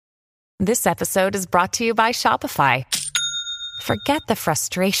This episode is brought to you by Shopify. Forget the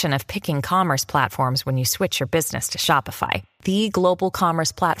frustration of picking commerce platforms when you switch your business to Shopify, the global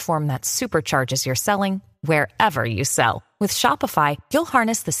commerce platform that supercharges your selling wherever you sell. With Shopify, you'll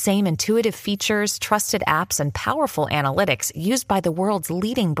harness the same intuitive features, trusted apps, and powerful analytics used by the world's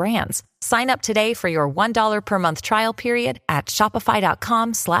leading brands. Sign up today for your $1 per month trial period at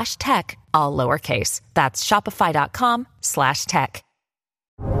shopify.com/tech, all lowercase. That's shopify.com/tech.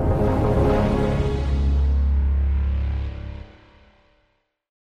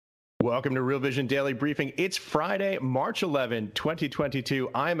 Welcome to Real Vision Daily Briefing. It's Friday, March 11,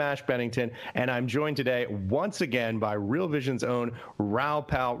 2022. I'm Ash Bennington, and I'm joined today once again by Real Vision's own Raoul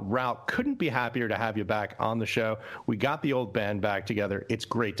Pal. Raoul, couldn't be happier to have you back on the show. We got the old band back together. It's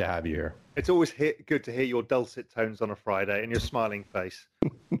great to have you here. It's always good to hear your dulcet tones on a Friday and your smiling face.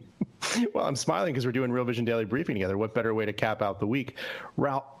 Well, I'm smiling because we're doing Real Vision Daily Briefing together. What better way to cap out the week?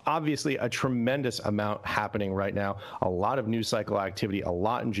 Raoul, obviously a tremendous amount happening right now. A lot of news cycle activity, a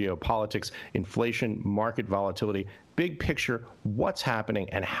lot in geopolitics, inflation, market volatility. Big picture, what's happening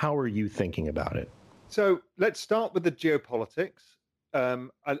and how are you thinking about it? So let's start with the geopolitics. I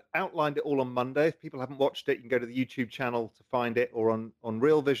outlined it all on Monday. If people haven't watched it, you can go to the YouTube channel to find it, or on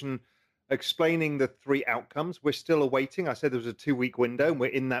Real Vision, explaining the three outcomes. We're still awaiting. I said there was a 2-week window, and we're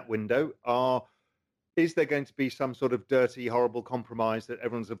in that window. Is there going to be some sort of dirty, horrible compromise that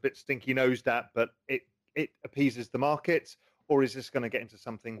everyone's a bit stinky-nosed at, but it appeases the markets, or is this going to get into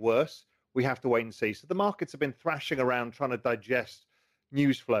something worse? We have to wait and see. So the markets have been thrashing around trying to digest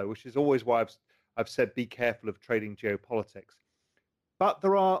news flow, which is always why I've said be careful of trading geopolitics. But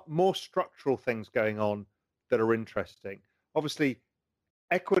there are more structural things going on that are interesting. Obviously,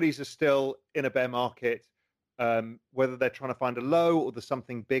 equities are still in a bear market. Whether they're trying to find a low or there's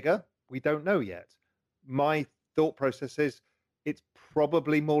something bigger, we don't know yet. My thought process is it's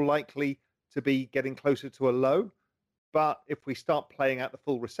probably more likely to be getting closer to a low. But if we start playing out the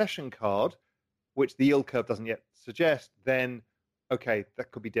full recession card, which the yield curve doesn't yet suggest, then, okay,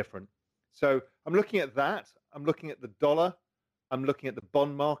 that could be different. So I'm looking at that. I'm looking at the dollar. I'm looking at the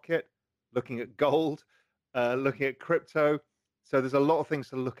bond market, looking at gold, looking at crypto. So there's a lot of things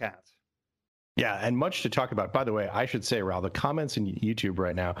to look at. Yeah, and much to talk about. By the way, I should say, Raoul, the comments in YouTube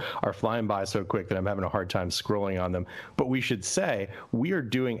right now are flying by so quick that I'm having a hard time scrolling on them. But we should say we are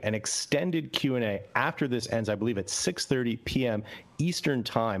doing an extended Q&A after this ends, I believe, at 6:30 p.m. Eastern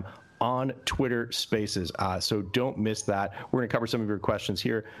Time on Twitter Spaces. So don't miss that. We're going to cover some of your questions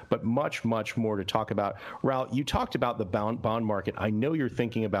here, but much, much more to talk about. Raoul, you talked about the bond market. I know you're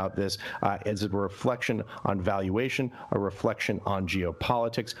thinking about this as a reflection on valuation, a reflection on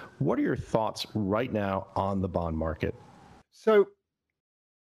geopolitics. What are your thoughts right now on the bond market? So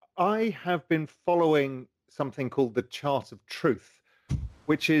I have been following something called the chart of truth,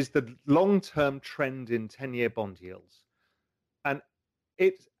 which is the long-term trend in 10-year bond yields. And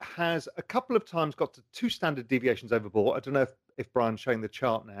it has a couple of times got to 2 standard deviations overbought. I don't know if Brian's showing the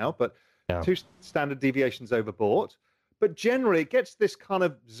chart now, but yeah. 2 standard deviations overbought. But generally, it gets this kind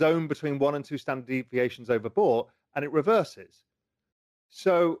of zone between 1 and 2 standard deviations overbought, and it reverses.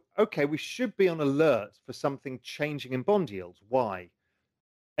 So, okay, we should be on alert for something changing in bond yields. Why?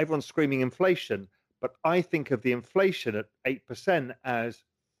 Everyone's screaming inflation, but I think of the inflation at 8% as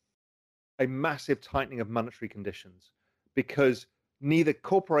a massive tightening of monetary conditions, because neither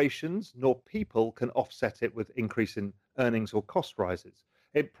corporations nor people can offset it with increase in earnings or price rises.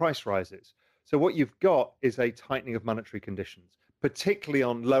 So what you've got is a tightening of monetary conditions, particularly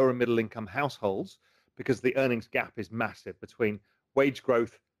on lower and middle income households, because the earnings gap is massive between wage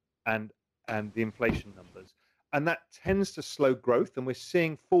growth and the inflation numbers. And that tends to slow growth. And we're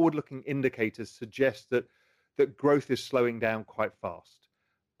seeing forward-looking indicators suggest that growth is slowing down quite fast.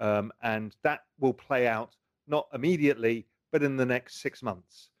 And that will play out not immediately, but in the next 6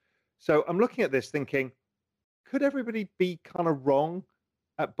 months. So I'm looking at this thinking, could everybody be kind of wrong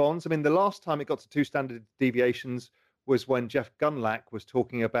at bonds? I mean, the last time it got to 2 standard deviations was when Jeff Gundlach was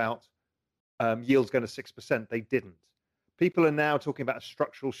talking about yields going to 6%. They didn't. People are now talking about a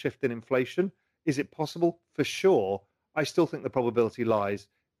structural shift in inflation. Is it possible? For sure. I still think the probability lies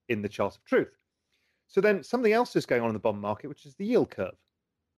in the chart of truth. So then something else is going on in the bond market, which is the yield curve.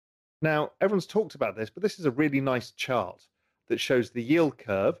 Now, everyone's talked about this, but this is a really nice chart that shows the yield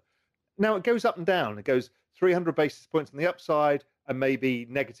curve. Now, it goes up and down. It goes 300 basis points on the upside and maybe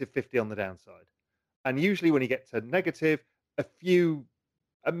negative 50 on the downside. And usually when you get to negative,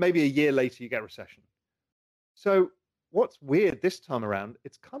 maybe a year later, you get a recession. So what's weird this time around,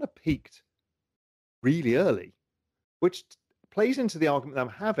 it's kind of peaked really early, which plays into the argument that I'm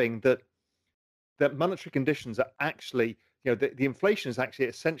having that monetary conditions are actually the inflation is actually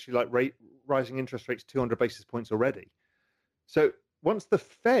essentially like rising interest rates 200 basis points already. So once the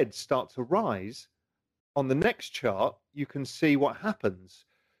Fed start to rise, on the next chart, you can see what happens.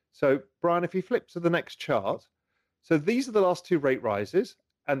 So, Brian, if you flip to the next chart, so these are the last two rate rises,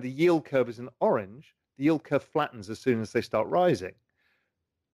 and the yield curve is in orange. The yield curve flattens as soon as they start rising.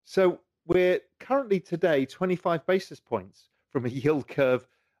 So we're currently today 25 basis points from a yield curve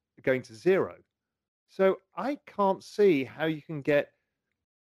going to zero. So I can't see how you can get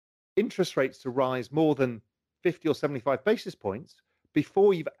interest rates to rise more than 50 or 75 basis points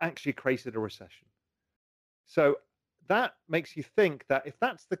before you've actually created a recession. So that makes you think that if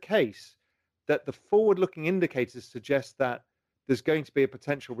that's the case, that the forward-looking indicators suggest that there's going to be a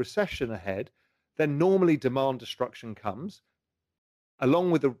potential recession ahead, then normally demand destruction comes.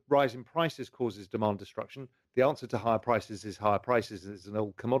 Along with the rise in prices causes demand destruction. The answer to higher prices is higher prices, is an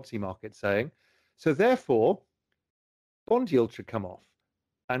old commodity market saying. So therefore, bond yield should come off,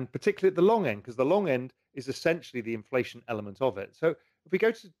 and particularly at the long end, because the long end is essentially the inflation element of it. So if we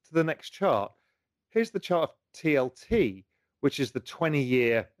go to the next chart, here's the chart of TLT, which is the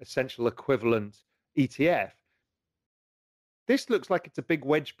 20-year essential equivalent ETF. This looks like it's a big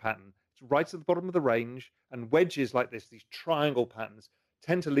wedge pattern. It's right at the bottom of the range, and wedges like this, these triangle patterns,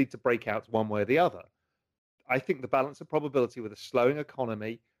 tend to lead to breakouts one way or the other. I think the balance of probability with a slowing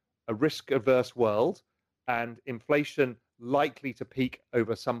economy, a risk-averse world, and inflation likely to peak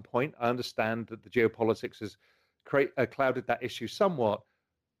over some point. I understand that the geopolitics has clouded that issue somewhat,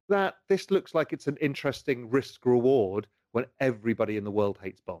 that this looks like it's an interesting risk-reward when everybody in the world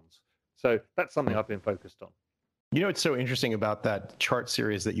hates bonds. So that's something I've been focused on. You know what's so interesting about that chart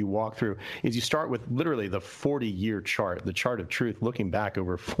series that you walk through is you start with literally the 40-year chart, the chart of truth, looking back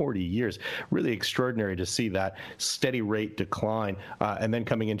over 40 years. Really extraordinary to see that steady rate decline, and then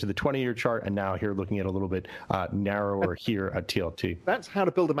coming into the 20-year chart, and now here looking at a little bit narrower here at TLT. That's how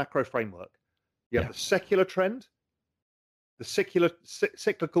to build a macro framework. You have the secular trend, the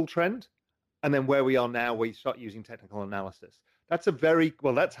cyclical trend, and then where we are now, where you start using technical analysis. That's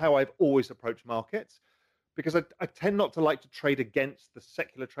that's how I've always approached markets. Because I tend not to like to trade against the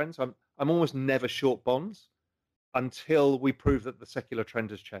secular trends. I'm almost never short bonds until we prove that the secular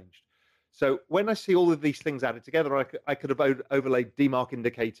trend has changed. So when I see all of these things added together, I could have overlaid DMARC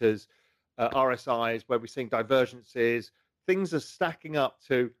indicators, RSIs, where we're seeing divergences. Things are stacking up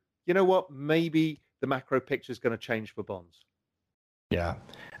to, you know what, maybe the macro picture is going to change for bonds. Yeah,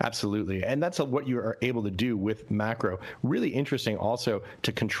 absolutely. And that's what you are able to do with macro. Really interesting also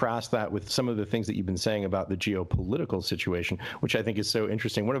to contrast that with some of the things that you've been saying about the geopolitical situation, which I think is so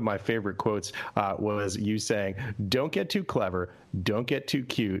interesting. One of my favorite quotes was you saying, "Don't get too clever, don't get too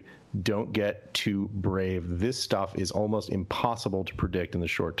cute, don't get too brave. This stuff is almost impossible to predict in the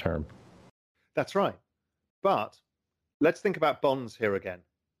short term." That's right. But let's think about bonds here again.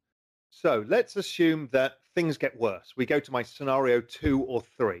 So let's assume that things get worse. We go to my scenario 2 or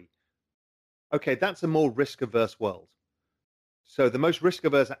 3. Okay, that's a more risk-averse world. So the most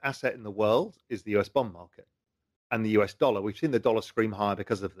risk-averse asset in the world is the US bond market and the US dollar. We've seen the dollar scream higher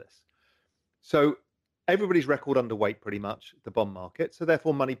because of this. So everybody's record underweight pretty much the bond market. So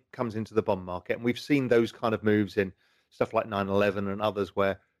therefore money comes into the bond market. And we've seen those kind of moves in stuff like 9/11 and others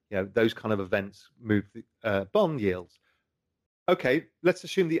where, those kind of events move the bond yields. Okay, let's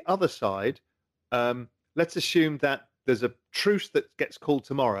assume the other side. Let's assume that there's a truce that gets called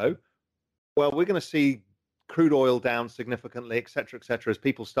tomorrow. Well, we're going to see crude oil down significantly, et cetera, as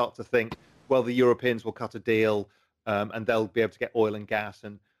people start to think, well, the Europeans will cut a deal and they'll be able to get oil and gas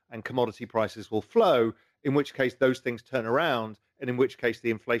and commodity prices will flow, in which case those things turn around, and in which case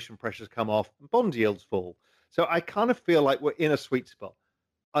the inflation pressures come off and bond yields fall. So I kind of feel like we're in a sweet spot,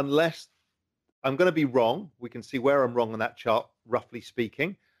 unless I'm going to be wrong. We can see where I'm wrong on that chart, roughly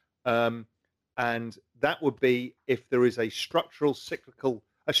speaking. And that would be if there is a structural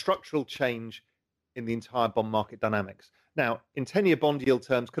change in the entire bond market dynamics. Now, in 10-year bond yield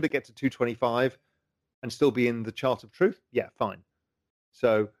terms, could it get to 225 and still be in the chart of truth? Yeah, fine.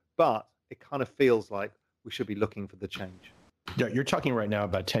 So, but it kind of feels like we should be looking for the change. Yeah, you're talking right now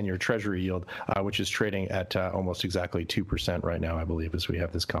about 10-year Treasury yield, which is trading at almost exactly 2% right now, I believe, as we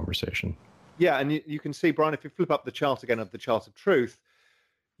have this conversation. Yeah, and you can see, Brian, if you flip up the chart again of the chart of truth,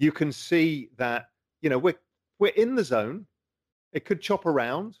 you can see that we're in the zone. It could chop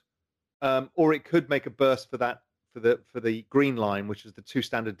around, or it could make a burst for the green line, which is the 2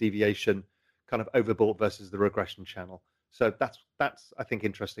 standard deviation kind of overbought versus the regression channel. So that's I think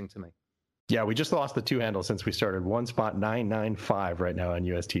interesting to me. Yeah, we just lost the 2 handle since we started. 1.995 right now on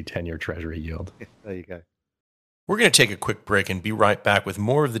UST 10-year Treasury yield. There you go. We're going to take a quick break and be right back with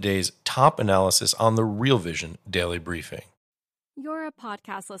more of the day's top analysis on the Real Vision Daily Briefing. You're a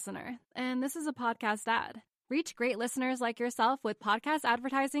podcast listener, and this is a podcast ad. Reach great listeners like yourself with podcast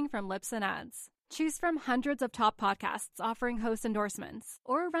advertising from Libsyn Ads. Choose from hundreds of top podcasts offering host endorsements,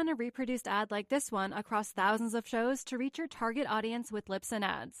 or run a reproduced ad like this one across thousands of shows to reach your target audience with Libsyn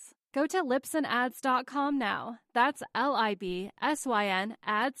Ads. Go to libsynads.com now. That's LIBSYN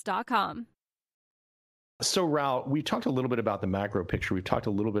ads.com. So, Raoul, we talked a little bit about the macro picture. We've talked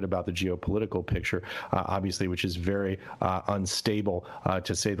a little bit about the geopolitical picture, obviously, which is very unstable,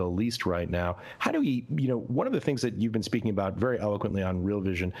 to say the least right now. How do we, one of the things that you've been speaking about very eloquently on Real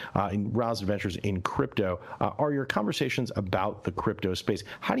Vision in Raoul's Adventures in Crypto are your conversations about the crypto space.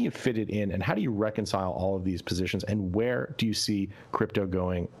 How do you fit it in, and how do you reconcile all of these positions, and where do you see crypto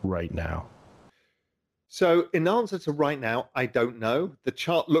going right now? So in answer to right now, I don't know. The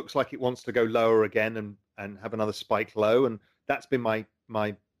chart looks like it wants to go lower again and have another spike low, and that's been my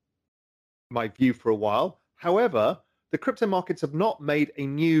view for a while. However, the crypto markets have not made a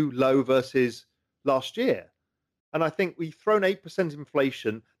new low versus last year. And I think we've thrown 8%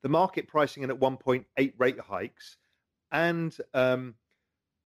 inflation, the market pricing in at 1.8 rate hikes, and a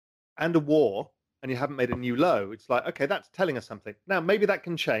war, and you haven't made a new low. It's like, okay, that's telling us something. Now, maybe that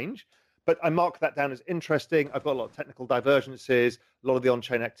can change. But I mark that down as interesting. I've got a lot of technical divergences. A lot of the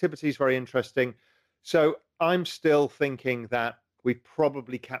on-chain activity is very interesting. So I'm still thinking that we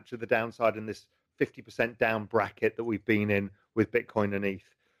probably captured the downside in this 50% down bracket that we've been in with Bitcoin and ETH.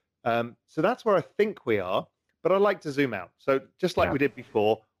 So that's where I think we are. But I'd like to zoom out. So just like we did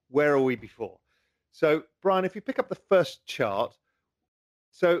before, where are we before? So, Brian, if you pick up the first chart,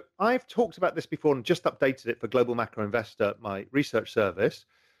 so I've talked about this before and just updated it for Global Macro Investor, my research service,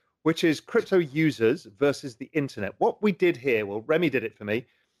 which is crypto users versus the internet. What we did here, well, Remy did it for me,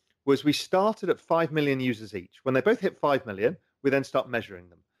 was we started at 5 million users each. When they both hit 5 million, we then start measuring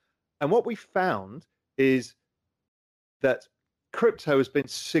them. And what we found is that crypto has been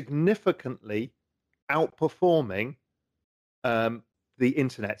significantly outperforming the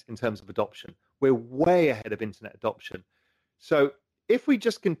internet in terms of adoption. We're way ahead of internet adoption. So if we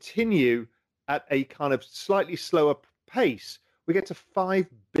just continue at a kind of slightly slower pace, we get to 5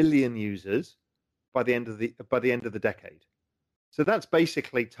 billion users by the end of the decade. So that's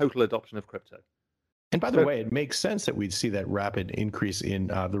basically total adoption of crypto. And by the way, it makes sense that we'd see that rapid increase in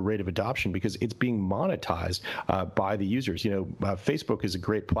the rate of adoption because it's being monetized by the users. Facebook is a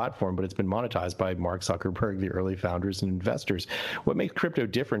great platform, but it's been monetized by Mark Zuckerberg, the early founders and investors. What makes crypto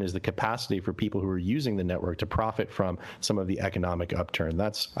different is the capacity for people who are using the network to profit from some of the economic upturn.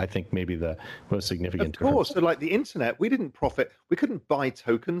 That's, I think, maybe the most significant difference. Of course. So like the internet, we didn't profit. We couldn't buy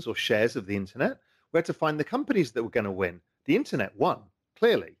tokens or shares of the internet. We had to find the companies that were going to win. The internet won,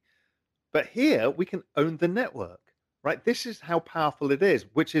 clearly. But here we can own the network, right? This is how powerful it is,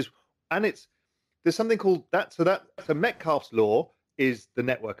 there's something called that. So Metcalfe's law is the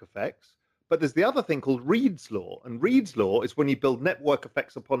network effects, but there's the other thing called Reed's law. And Reed's law is when you build network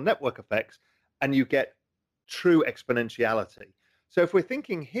effects upon network effects and you get true exponentiality. So if we're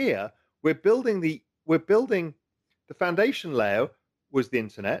thinking here, we're building the foundation layer was the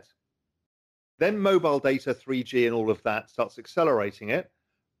internet, then mobile data, 3G and all of that starts accelerating it.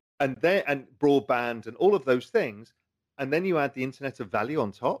 And broadband and all of those things, and then you add the internet of value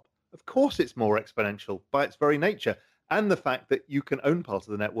on top, of course it's more exponential by its very nature. And the fact that you can own part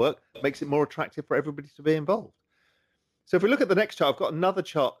of the network makes it more attractive for everybody to be involved. So if we look at the next chart, I've got another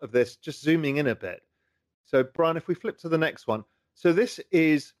chart of this, just zooming in a bit. So Brian, if we flip to the next one. So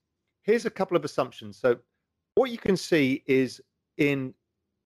here's a couple of assumptions. So what you can see is in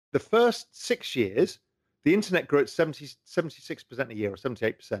the first 6 years, the internet grew at 76% a year or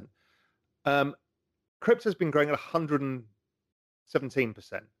 78%. Crypto's been growing at 117%.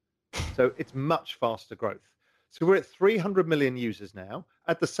 So it's much faster growth. So we're at 300 million users now.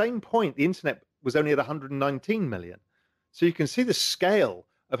 At the same point, the internet was only at 119 million. So you can see the scale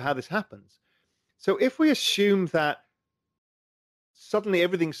of how this happens. So if we assume that suddenly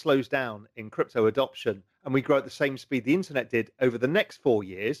everything slows down in crypto adoption and we grow at the same speed the internet did over the next 4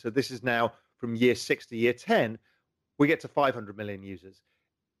 years, so this is now from year 6 to year 10, we get to 500 million users.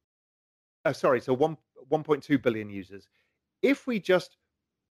 So 1.2 billion users. If we just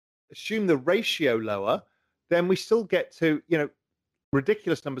assume the ratio lower, then we still get to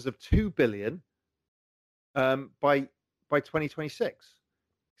ridiculous numbers of 2 billion by 2026.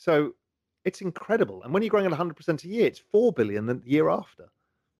 So it's incredible. And when you're growing at 100% a year, it's 4 billion the year after.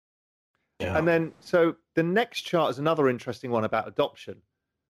 Yeah. And then so the next chart is another interesting one about adoption.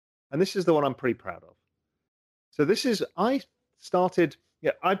 And this is the one I'm pretty proud of. So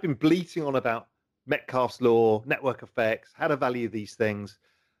I've been bleating on about Metcalfe's law, network effects, how to value these things.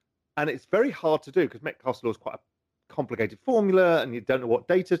 And it's very hard to do because Metcalfe's law is quite a complicated formula and you don't know what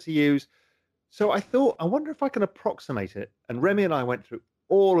data to use. So I thought, I wonder if I can approximate it. And Remy and I went through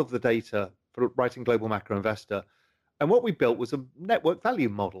all of the data for writing Global Macro Investor. And what we built was a network value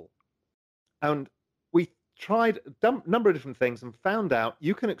model. And we tried a number of different things and found out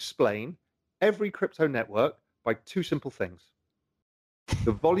you can explain every crypto network by two simple things: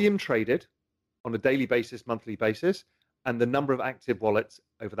 the volume traded on a daily basis, monthly basis, and the number of active wallets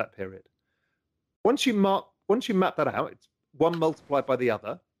over that period. Once you map that out, it's one multiplied by the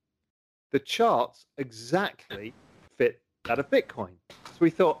other. The charts exactly fit that of Bitcoin. So we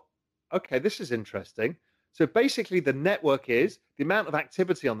thought, okay, this is interesting. So basically the network is the amount of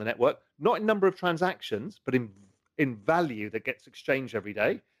activity on the network, not in number of transactions, but in value that gets exchanged every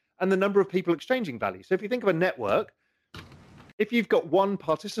day, and the number of people exchanging value. So if you think of a network, if you've got one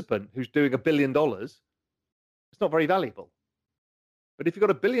participant who's doing $1 billion, it's not very valuable. But if you've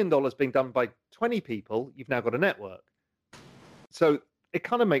got $1 billion being done by 20 people, you've now got a network. So it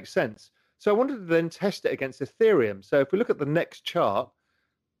kind of makes sense. So I wanted to then test it against Ethereum. So if we look at the next chart,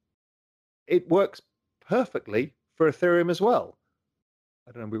 it works perfectly for Ethereum as well.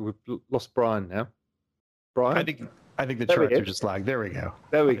 I don't know, we've lost Brian now. Brian? I think the charts are just lagged. There we go.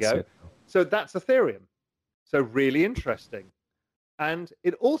 There we go. So that's Ethereum. So really interesting. And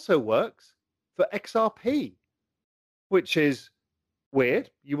it also works for XRP, which is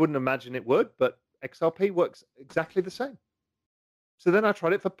weird. You wouldn't imagine it would, but XRP works exactly the same. So then I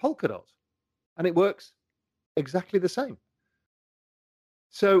tried it for Polkadot, and it works exactly the same.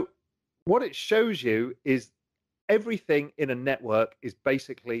 So what it shows you is everything in a network is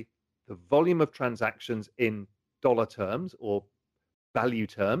basically the volume of transactions in dollar terms or value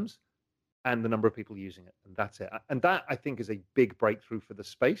terms and the number of people using it. And that's it. And that, I think, is a big breakthrough for the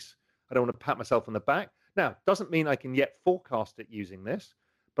space. I don't want to pat myself on the back. Now, doesn't mean I can yet forecast it using this,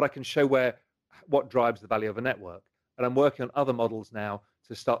 but I can show what drives the value of a network. And I'm working on other models now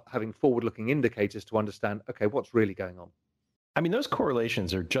to start having forward-looking indicators to understand, okay, what's really going on. I mean, those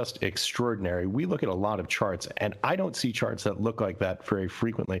correlations are just extraordinary. We look at a lot of charts, and I don't see charts that look like that very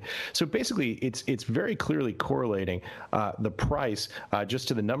frequently. So basically, it's very clearly correlating the price just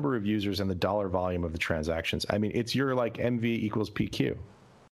to the number of users and the dollar volume of the transactions. I mean, it's your like MV equals PQ.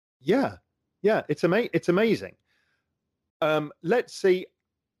 Yeah, it's amazing. Let's see.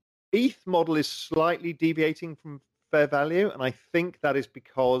 ETH model is slightly deviating from fair value, and I think that is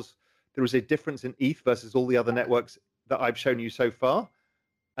because there is a difference in ETH versus all the other networks that I've shown you so far.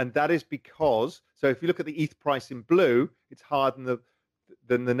 And that is because, so if you look at the ETH price in blue, it's higher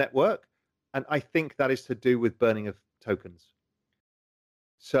than the network. And I think that is to do with burning of tokens.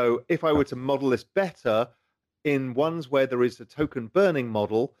 So if I were to model this better, in ones where there is a token burning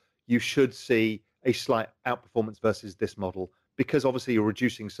model, you should see a slight outperformance versus this model, because obviously you're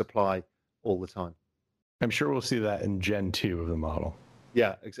reducing supply all the time. I'm sure we'll see that in Gen 2 of the model.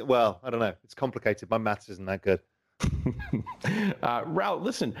 Yeah, well, I don't know. It's complicated. My maths isn't that good. Raoul,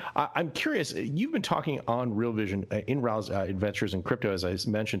 listen, I'm curious. You've been talking on Real Vision in Raoul's Adventures in Crypto, as I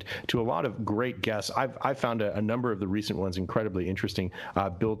mentioned, to a lot of great guests. I've found a number of the recent ones incredibly interesting.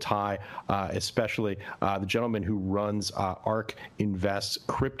 Bill Tai, especially the gentleman who runs ARK Invest's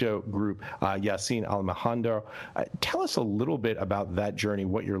crypto group, Yassin Al-Mohandar. Tell us a little bit about that journey,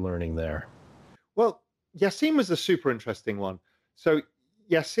 what you're learning there. Well, Yassin was a super interesting one. So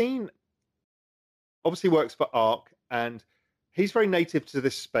Yassin obviously works for ARK, and he's very native to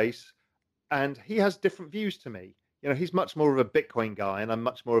this space, and he has different views to me. You know, he's much more of a Bitcoin guy, and I'm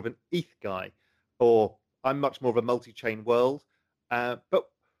much more of an ETH guy, or I'm much more of a multi-chain world. But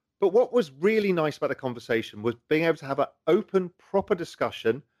what was really nice about the conversation was being able to have an open, proper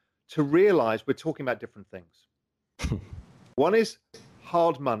discussion to realize we're talking about different things. One is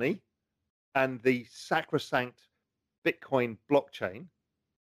hard money and the sacrosanct Bitcoin blockchain.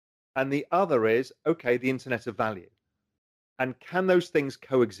 And the other is, okay, the internet of value. And can those things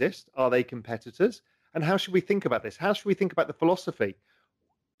coexist? Are they competitors? And how should we think about this? How should we think about the philosophy?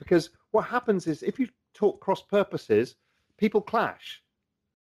 Because what happens is if you talk cross purposes, people clash.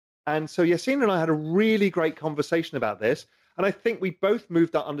 And so Yassin and I had a really great conversation about this. And I think we both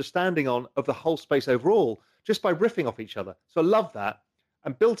moved our understanding on of the whole space overall just by riffing off each other. So I love that.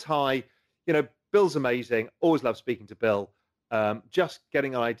 And Bill Tai, you know, Bill's amazing. Always love speaking to Bill. Just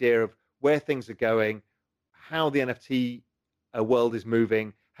getting an idea of where things are going, how the NFT world is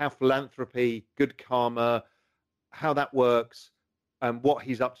moving, how philanthropy, good karma, how that works, and what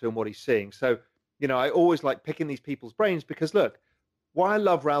he's up to and what he's seeing. So, you know, I always like picking these people's brains because, look, why I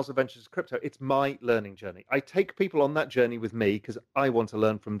love Raoul's Adventures in Crypto, it's my learning journey. I take people on that journey with me because I want to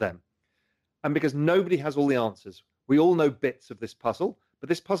learn from them. And because nobody has all the answers. We all know bits of this puzzle, But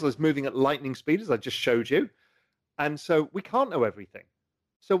this puzzle is moving at lightning speed, as I just showed you. And so we can't know everything.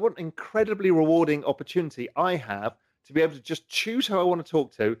 So what an incredibly rewarding opportunity I have to be able to just choose who I want to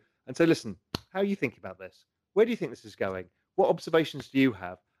talk to and say, listen, how are you thinking about this? Where do you think this is going? What observations do you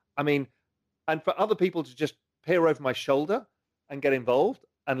have? I mean, and for other people to just peer over my shoulder and get involved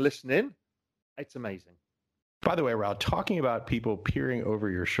and listen in, it's amazing. By the way, Raoul, talking about people peering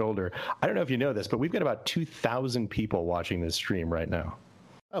over your shoulder, I don't know if you know this, but we've got about 2,000 people watching this stream right now.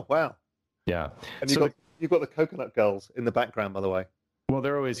 Oh, wow. Yeah. And you've got the coconut girls in the background, by the way. Well,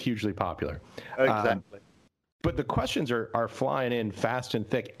 they're always hugely popular. Exactly. But the questions are flying in fast and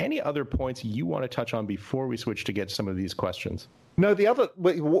thick. Any other points you want to touch on before we switch to get some of these questions? No,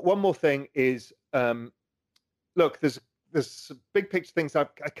 one more thing is, look, there's big picture things. I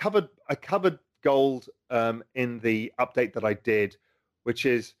covered gold in the update that I did, which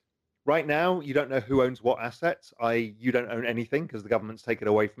is right now you don't know who owns what assets. You don't own anything because the government's taken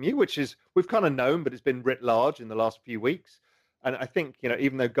it away from you, which is we've kind of known, but it's been writ large in the last few weeks. And I think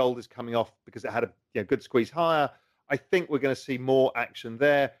even though gold is coming off because it had a good squeeze higher, I think we're going to see more action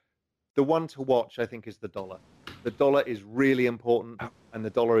there. The one to watch, I think, is the dollar. The dollar is really important, and the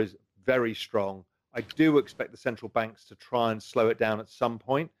dollar is very strong. I do expect the central banks to try and slow it down at some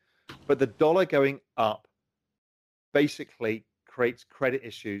point, but the dollar going up basically creates credit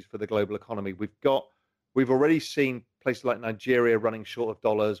issues for the global economy. We've already seen places like Nigeria running short of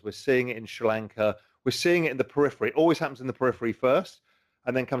dollars. We're seeing it in Sri Lanka. We're seeing it in the periphery. It always happens in the periphery first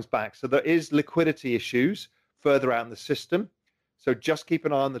and then comes back. So there is liquidity issues further out in the system. So just keep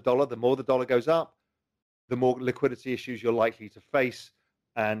an eye on the dollar. The more the dollar goes up, the more liquidity issues you're likely to face,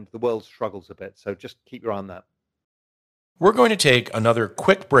 and the world struggles a bit. So just keep your eye on that. We're going to take another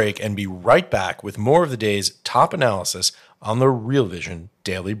quick break and be right back with more of the day's top analysis on the Real Vision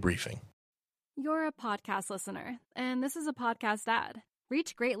Daily Briefing. You're a podcast listener, and this is a podcast ad.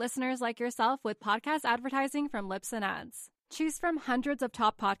 Reach great listeners like yourself with podcast advertising from Libsyn Ads. Choose from hundreds of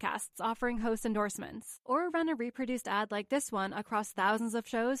top podcasts offering host endorsements, or run a reproduced ad like this one across thousands of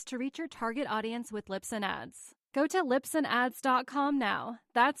shows to reach your target audience with Libsyn Ads. Go to libsynads.com now.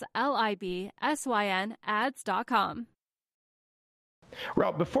 That's LIBSYN ads.com.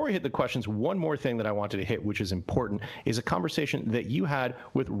 Raoul, before we hit the questions, one more thing that I wanted to hit, which is important, is a conversation that you had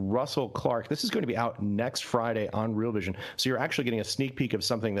with Russell Clark. This is going to be out next Friday on Real Vision, so you're actually getting a sneak peek of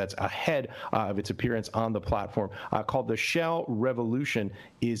something that's ahead of its appearance on the platform called The Shale Revolution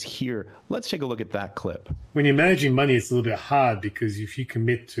is Here. Let's take a look at that clip. When you're managing money, it's a little bit hard because if you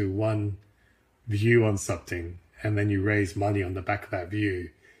commit to one view on something and then you raise money on the back of that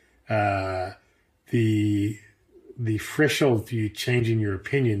view, the threshold for you changing your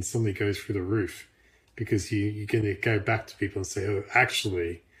opinion suddenly goes through the roof because you're going to go back to people and say, oh,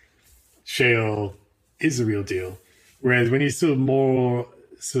 actually, shale is a real deal. Whereas when you're sort of more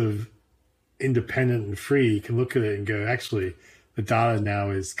sort of independent and free, you can look at it and go, actually, the data now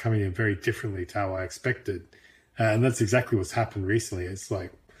is coming in very differently to how I expected. And that's exactly what's happened recently. It's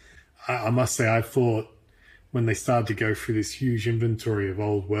like, I must say, I thought when they started to go through this huge inventory of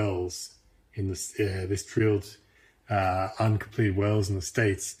old wells in this drilled uncompleted wells in the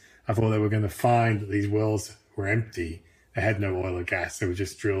States, I thought they were going to find that these wells were empty. They had no oil or gas. They were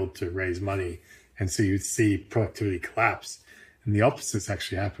just drilled to raise money. And so you'd see productivity collapse. And the opposite's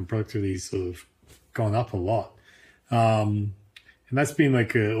actually happened. Productivity's sort of gone up a lot. And that's been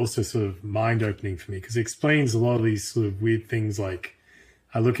like also sort of mind-opening for me because it explains a lot of these sort of weird things like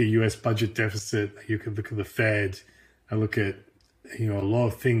I look at US budget deficit, you can look at the Fed, I look at a lot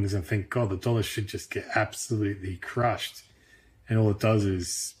of things and think, God, the dollar should just get absolutely crushed. And all it does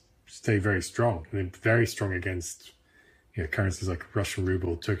is stay very strong. I mean, very strong against currencies like Russian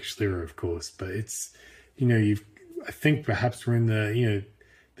ruble, Turkish lira, of course. But it's, I think perhaps we're in the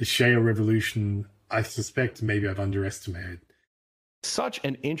shale revolution. I suspect maybe I've underestimated. Such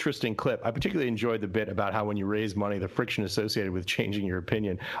an interesting clip. I particularly enjoyed the bit about how when you raise money, the friction associated with changing your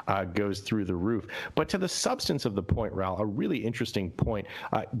opinion goes through the roof. But to the substance of the point, Raoul, a really interesting point.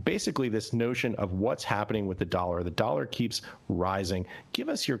 Basically, this notion of what's happening with the dollar. The dollar keeps rising. Give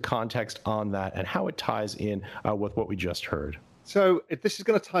us your context on that and how it ties in with what we just heard. So this is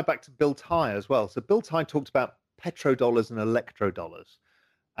going to tie back to Bill Tai as well. So Bill Tai talked about petrodollars and electrodollars,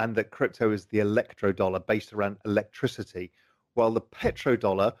 and that crypto is the electrodollar based around electricity, while the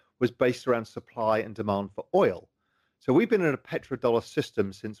petrodollar was based around supply and demand for oil. So we've been in a petrodollar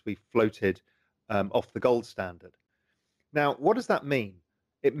system since we floated off the gold standard. Now, what does that mean?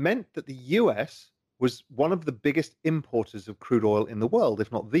 It meant that the US was one of the biggest importers of crude oil in the world,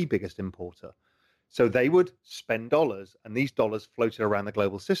 if not the biggest importer. So they would spend dollars, and these dollars floated around the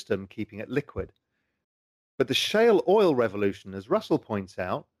global system, keeping it liquid. But the shale oil revolution, as Russell points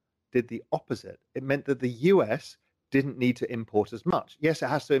out, did the opposite. It meant that the US didn't need to import as much. Yes, it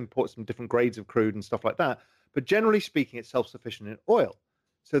has to import some different grades of crude and stuff like that, but generally speaking, it's self-sufficient in oil.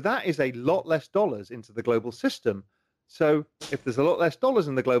 So that is a lot less dollars into the global system. So if there's a lot less dollars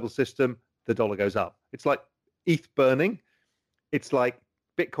in the global system, the dollar goes up. It's like ETH burning. It's like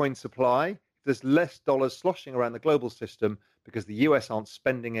Bitcoin supply. If there's less dollars sloshing around the global system because the US aren't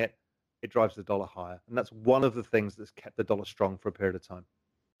spending it, it drives the dollar higher. And that's one of the things that's kept the dollar strong for a period of time.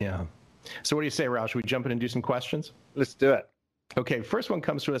 Yeah. So what do you say, Raoul? Should we jump in and do some questions? Let's do it. Okay, first one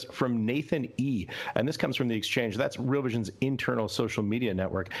comes to us from Nathan E. And this comes from The Exchange. That's Real Vision's internal social media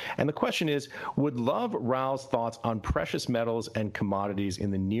network. And the question is, would love Raoul's thoughts on precious metals and commodities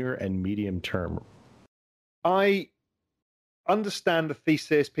in the near and medium term. I understand the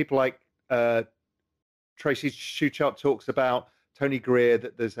thesis. People like Tracy Shuchart talks about, Tony Greer,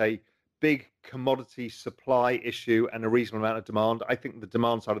 that there's a big commodity supply issue and a reasonable amount of demand. I think the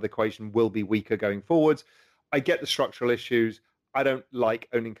demand side of the equation will be weaker going forwards. I get the structural issues. I don't like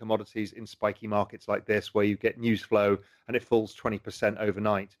owning commodities in spiky markets like this where you get news flow and it falls 20%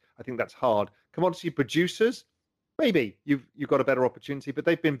 overnight. I think that's hard. Commodity producers, maybe you've got a better opportunity, but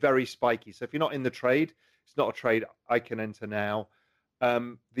they've been very spiky. So if you're not in the trade, it's not a trade I can enter now.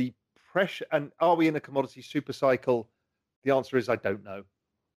 The pressure, and are we in a commodity super cycle? The answer is I don't know.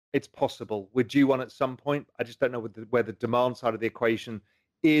 It's possible. We're due one at some point. I just don't know where the demand side of the equation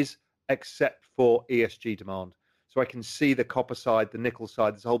is, except for ESG demand. So I can see the copper side, the nickel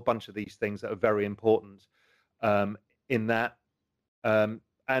side. There's a whole bunch of these things that are very important in that.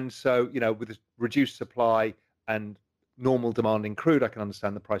 And so, with a reduced supply and normal demand in crude, I can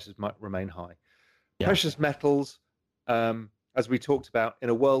understand the prices might remain high. Yeah. Precious metals, as we talked about, in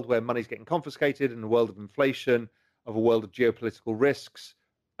a world where money's getting confiscated, in a world of inflation, of a world of geopolitical risks,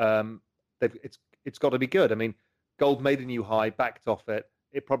 it's got to be good. I mean, gold made a new high, backed off it.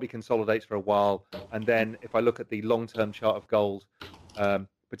 It probably consolidates for a while. And then if I look at the long-term chart of gold,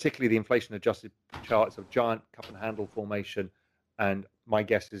 particularly the inflation-adjusted charts of giant cup and handle formation, and my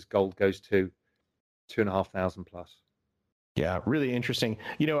guess is gold goes to 2,500 plus. Yeah, really interesting.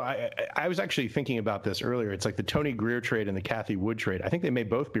 I was actually thinking about this earlier. It's like the Tony Greer trade and the Cathie Wood trade. I think they may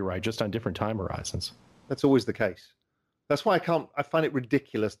both be right, just on different time horizons. That's always the case. That's why I find it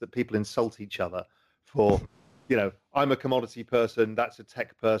ridiculous that people insult each other for, I'm a commodity person, that's a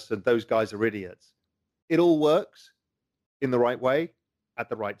tech person, those guys are idiots. It all works in the right way at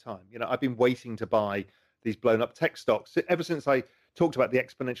the right time. I've been waiting to buy these blown up tech stocks ever since I talked about the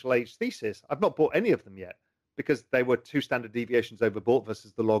exponential age thesis. I've not bought any of them yet because they were 2 standard deviations overbought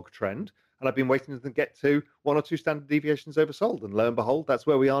versus the log trend. And I've been waiting to get to 1 or 2 standard deviations oversold. And lo and behold, that's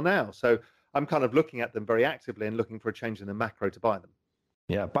where we are now. So I'm kind of looking at them very actively and looking for a change in the macro to buy them.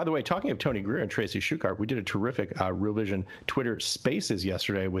 Yeah. By the way, talking of Tony Greer and Tracy Shuchart, we did a terrific Real Vision Twitter Spaces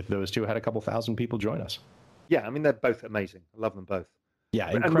yesterday with those two. Had a couple thousand people join us. Yeah, I mean, they're both amazing. I love them both. Yeah,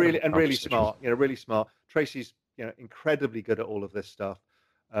 and really smart. Really smart. Tracy's incredibly good at all of this stuff.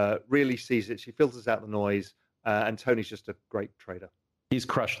 Really sees it. She filters out the noise. And Tony's just a great trader. He's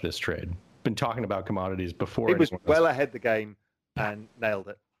crushed this trade. Been talking about commodities before. He was well ahead the game and nailed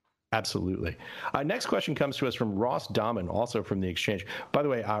it. Absolutely. Next question comes to us from Ross Dahman, also from The Exchange. By the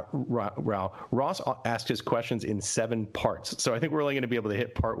way, Ross asked his questions in 7 parts. So I think we're only going to be able to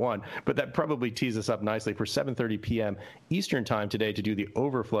hit part 1, but that probably tees us up nicely for 7:30 p.m. Eastern time today to do the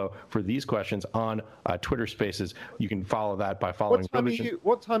overflow for these questions on Twitter Spaces. You can follow that by following. What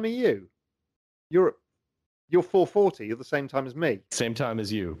time are you? You're 4:40. You're the same time as me. Same time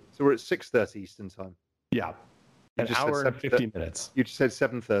as you. So we're at 6:30 Eastern time. Yeah. An hour and 50 minutes. You just said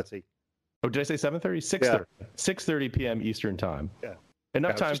 7:30. Oh, did I say 7:30? 6:30. Yeah. 6:30 p.m. Eastern time. Yeah.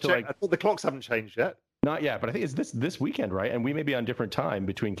 Enough time to I thought the clocks haven't changed yet. Not yet, but I think it's this weekend, right? And we may be on different time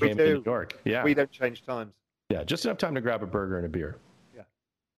between Cayman and New York. Yeah. We don't change times. Yeah, just enough time to grab a burger and a beer. Yeah.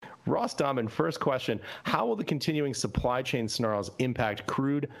 Ross Dahman, first question. How will the continuing supply chain snarls impact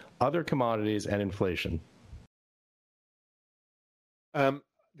crude, other commodities, and inflation?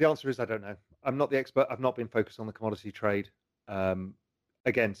 The answer is I don't know. I'm not the expert. I've not been focused on the commodity trade.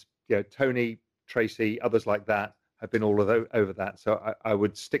 Again, Tony, Tracy, others like that have been all over that. So I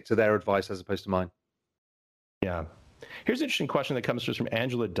would stick to their advice as opposed to mine. Yeah. Here's an interesting question that comes to us from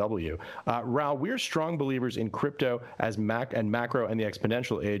Angela W. Raoul, we're strong believers in crypto as macro and the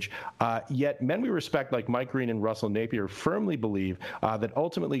exponential age, yet men we respect like Mike Green and Russell Napier firmly believe that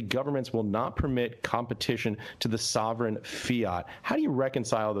ultimately governments will not permit competition to the sovereign fiat. How do you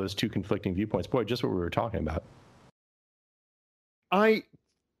reconcile those two conflicting viewpoints? Boy, just what we were talking about. I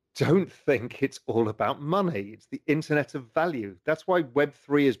don't think it's all about money. It's the internet of value. That's why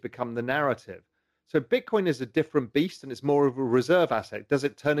Web3 has become the narrative. So Bitcoin is a different beast, and it's more of a reserve asset. Does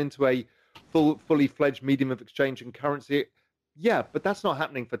it turn into a fully fledged medium of exchange and currency? Yeah, but that's not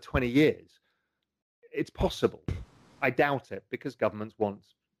happening for 20 years. It's possible. I doubt it, because governments want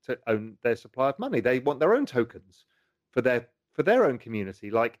to own their supply of money. They want their own tokens for their own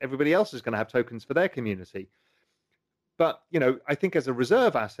community, like everybody else is going to have tokens for their community. But, I think as a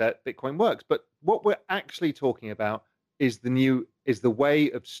reserve asset, Bitcoin works. But what we're actually talking about is the way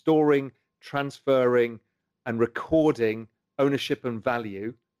of storing, transferring, and recording ownership and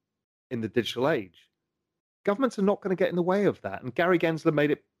value in the digital age. Governments are not going to get in the way of that. And Gary Gensler made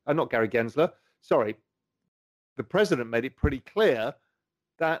it, not Gary Gensler, sorry, the president made it pretty clear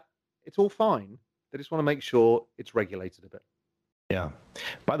that it's all fine. They just want to make sure it's regulated a bit. Yeah.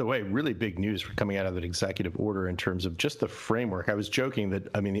 By the way, really big news coming out of that executive order in terms of just the framework. I was joking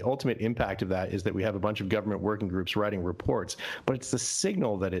that, the ultimate impact of that is that we have a bunch of government working groups writing reports, but it's the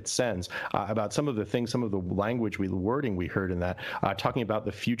signal that it sends about some of the things, some of the wording we heard in that, talking about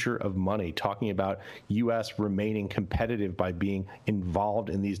the future of money, talking about U.S. remaining competitive by being involved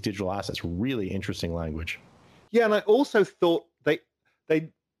in these digital assets. Really interesting language. Yeah, and I also thought they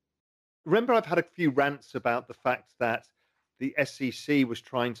remember I've had a few rants about the fact that the SEC was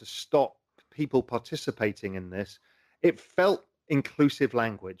trying to stop people participating in this. It felt inclusive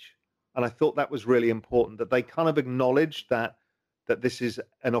language. And I thought that was really important, that they kind of acknowledged that this is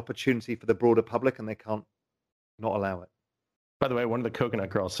an opportunity for the broader public and they can't not allow it. By the way, one of the Coconut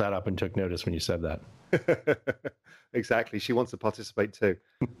Girls sat up and took notice when you said that. Exactly. She wants to participate too.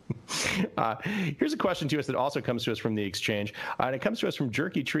 Here's a question to us that also comes to us from the exchange. And it comes to us from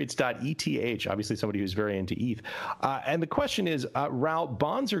jerkytreats.eth, obviously somebody who's very into ETH. And the question is, Raoul,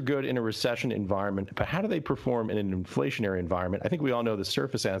 bonds are good in a recession environment, but how do they perform in an inflationary environment? I think we all know the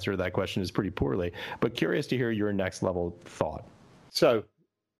surface answer to that question is pretty poorly, but curious to hear your next level thought. So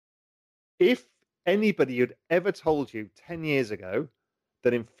if anybody had ever told you 10 years ago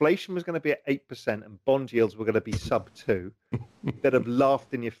that inflation was going to be at 8% and bond yields were going to be sub 2, they'd have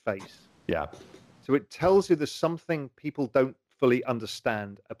laughed in your face. Yeah. So it tells you there's something people don't fully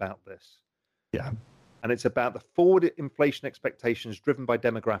understand about this. Yeah. And it's about the forward inflation expectations driven by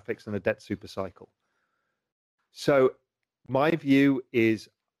demographics and a debt super cycle. So my view is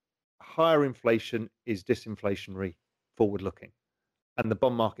higher inflation is disinflationary, forward looking. And the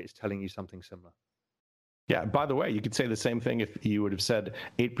bond market is telling you something similar. Yeah, by the way, you could say the same thing if you would have said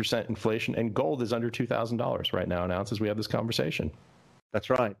 8% inflation, and gold is under $2,000 right now an ounce as we have this conversation. That's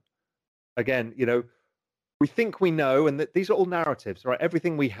right. Again, we think we know, and these are all narratives, right?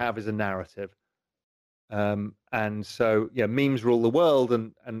 Everything we have is a narrative. And so, memes rule the world,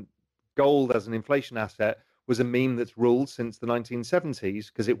 and gold as an inflation asset was a meme that's ruled since the 1970s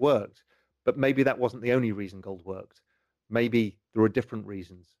because it worked. But maybe that wasn't the only reason gold worked. Maybe there are different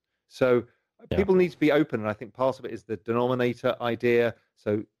reasons. So people need to be open, and I think part of it is the denominator idea.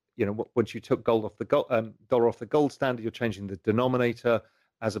 So, once you took gold off the dollar off the gold standard, you're changing the denominator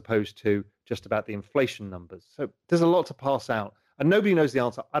as opposed to just about the inflation numbers. So there's a lot to pass out, and nobody knows the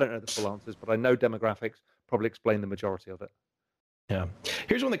answer. I don't know the full answers, but I know demographics probably explain the majority of it. Yeah.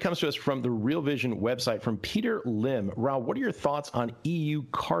 Here's one that comes to us from the Real Vision website from Peter Lim. Raoul, what are your thoughts on EU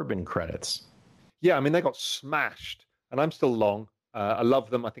carbon credits? Yeah, they got smashed, and I'm still long. I love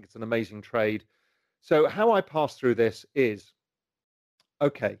them. I think it's an amazing trade. So how I pass through this is,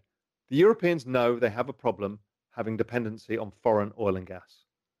 okay, the Europeans know they have a problem having dependency on foreign oil and gas.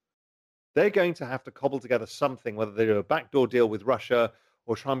 They're going to have to cobble together something, whether they do a backdoor deal with Russia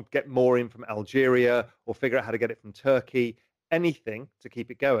or try and get more in from Algeria or figure out how to get it from Turkey, anything to keep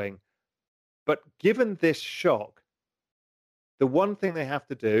it going. But given this shock, the one thing they have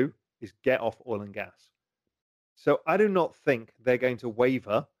to do is get off oil and gas. So I do not think they're going to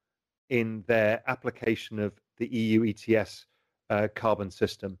waver in their application of the EU ETS carbon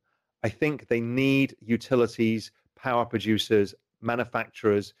system. I think they need utilities, power producers,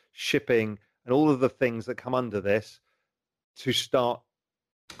 manufacturers, shipping, and all of the things that come under this to start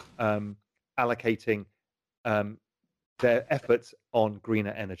allocating their efforts on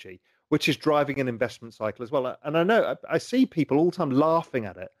greener energy, which is driving an investment cycle as well. And I know I see people all the time laughing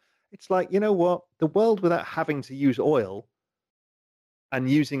at it. It's like, you know what? The world without having to use oil and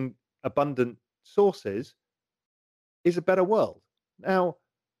using abundant sources is a better world. Now,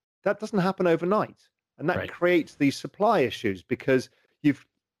 that doesn't happen overnight. And that creates these supply issues because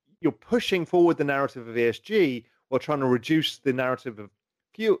you're pushing forward the narrative of ESG while trying to reduce the narrative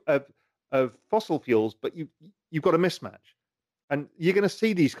of fossil fuels, but you've got a mismatch. And you're going to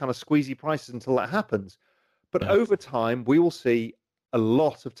see these kind of squeezy prices until that happens. But over time, we will see a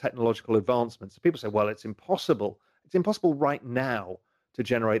lot of technological advancements. People say, well, it's impossible. It's impossible right now to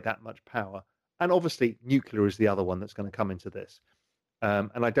generate that much power. And obviously, nuclear is the other one that's going to come into this.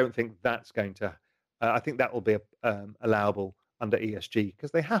 And I don't think that's going to, I think that will be allowable under ESG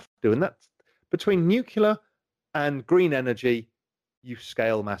because they have to. And that's between nuclear and green energy, you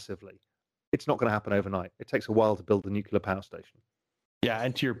scale massively. It's not going to happen overnight. It takes a while to build a nuclear power station. Yeah,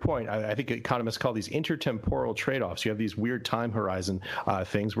 and to your point, I think economists call these intertemporal trade-offs. You have these weird time horizon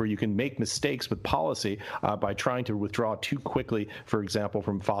things where you can make mistakes with policy by trying to withdraw too quickly, for example,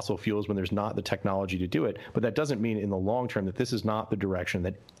 from fossil fuels when there's not the technology to do it. But that doesn't mean in the long term that this is not the direction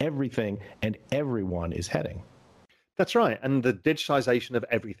that everything and everyone is heading. That's right. And the digitization of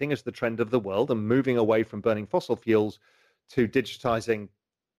everything is the trend of the world, and moving away from burning fossil fuels to digitizing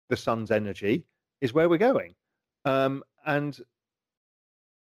the sun's energy is where we're going.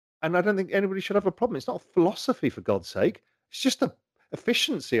 And I don't think anybody should have a problem. It's not philosophy, for God's sake. It's just a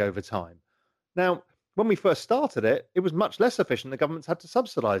efficiency over time. Now, when we first started it, it was much less efficient. The government's had to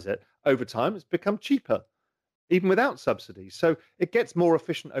subsidize it. Over time, it's become cheaper, even without subsidies. So it gets more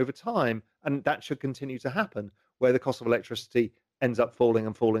efficient over time, and that should continue to happen, where the cost of electricity ends up falling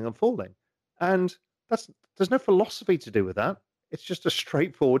and falling and falling. And there's no philosophy to do with that. It's just a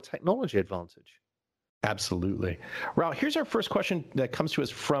straightforward technology advantage. Absolutely. Raul, here's our first question that comes to us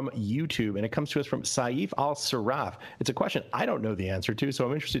from YouTube, and it comes to us from Saif Al-Saraf. It's a question I don't know the answer to, so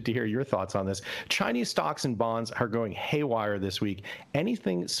I'm interested to hear your thoughts on this. Chinese stocks and bonds are going haywire this week.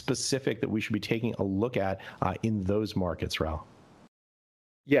 Anything specific that we should be taking a look at in those markets, Raul?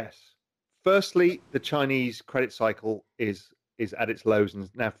 Yes. Firstly, the Chinese credit cycle is at its lows and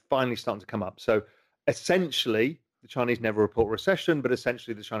is now finally starting to come up. So essentially, the Chinese never report recession, but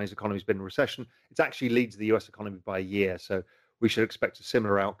essentially the Chinese economy has been in recession. It actually leads the US economy by a year, so we should expect a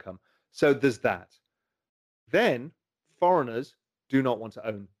similar outcome. So there's that. Then foreigners do not want to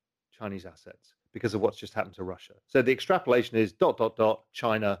own Chinese assets because of what's just happened to Russia. So the extrapolation is ...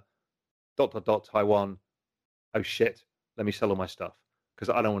 China ... Taiwan. Oh shit, let me sell all my stuff because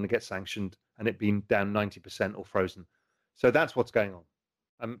I don't want to get sanctioned and it being down 90% or frozen. So that's what's going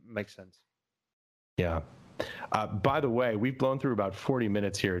on. Makes sense. Yeah. By the way, we've blown through about 40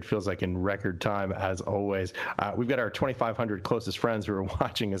 minutes here. It feels like in record time, as always. We've got our 2,500 closest friends who are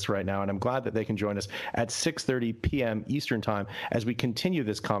watching us right now, and I'm glad that they can join us at 6:30 p.m. Eastern time as we continue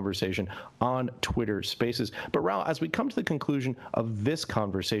this conversation on Twitter Spaces. But Raul, as we come to the conclusion of this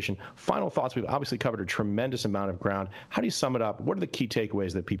conversation, final thoughts. We've obviously covered a tremendous amount of ground. How do you sum it up? What are the key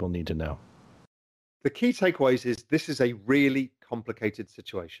takeaways that people need to know? The key takeaways is this is a really complicated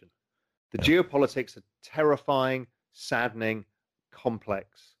situation. The geopolitics are terrifying, saddening,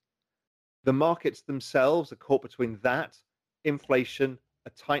 complex. The markets themselves are caught between that, inflation, a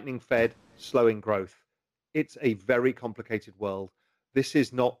tightening Fed, slowing growth. It's a very complicated world. This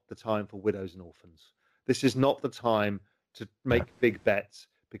is not the time for widows and orphans. This is not the time to make big bets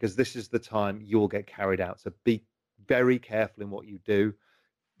because this is the time you will get carried out. So be very careful in what you do.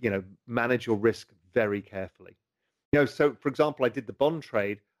 Manage your risk very carefully. So for example, I did the bond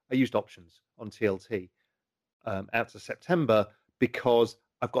trade. I used options on TLT out to September because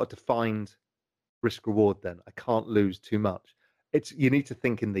I've got a defined risk reward then. I can't lose too much. You need to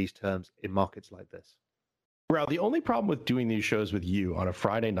think in these terms in markets like this. Raul, the only problem with doing these shows with you on a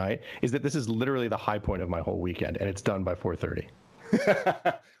Friday night is that this is literally the high point of my whole weekend, and it's done by 4:30.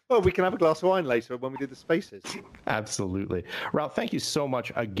 Well, we can have a glass of wine later when we do the Spaces. Absolutely. Raul, thank you so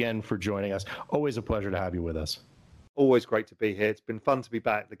much again for joining us. Always a pleasure to have you with us. Always great to be here. It's been fun to be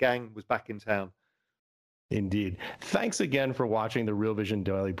back. The gang was back in town. Indeed. Thanks again for watching the Real Vision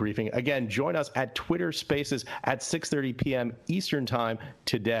Daily Briefing. Again, join us at Twitter Spaces at 6:30 p.m. Eastern Time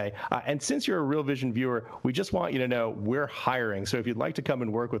today. And since you're a Real Vision viewer, we just want you to know we're hiring. So if you'd like to come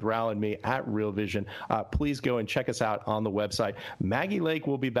and work with Raul and me at Real Vision, please go and check us out on the website. Maggie Lake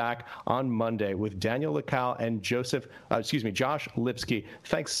will be back on Monday with Daniel Lacal and Josh Lipsky.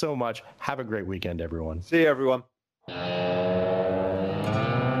 Thanks so much. Have a great weekend, everyone. See you, everyone.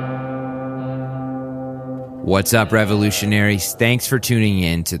 What's up, revolutionaries? Thanks for tuning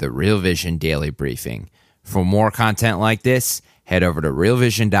in to the Real Vision Daily Briefing. For more content like this, head over to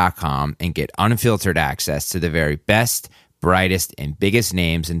realvision.com and get unfiltered access to the very best, brightest, and biggest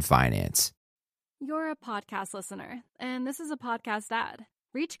names in finance. You're a podcast listener, and this is a podcast ad.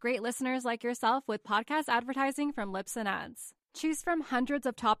 Reach great listeners like yourself with podcast advertising from Libsyn Ads. Choose from hundreds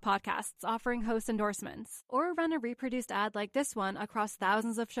of top podcasts offering host endorsements, or run a reproduced ad like this one across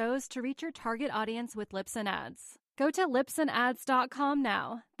thousands of shows to reach your target audience with Libsyn Ads. Go to libsynads.com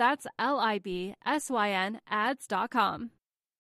now. That's LIBSYN ads.com.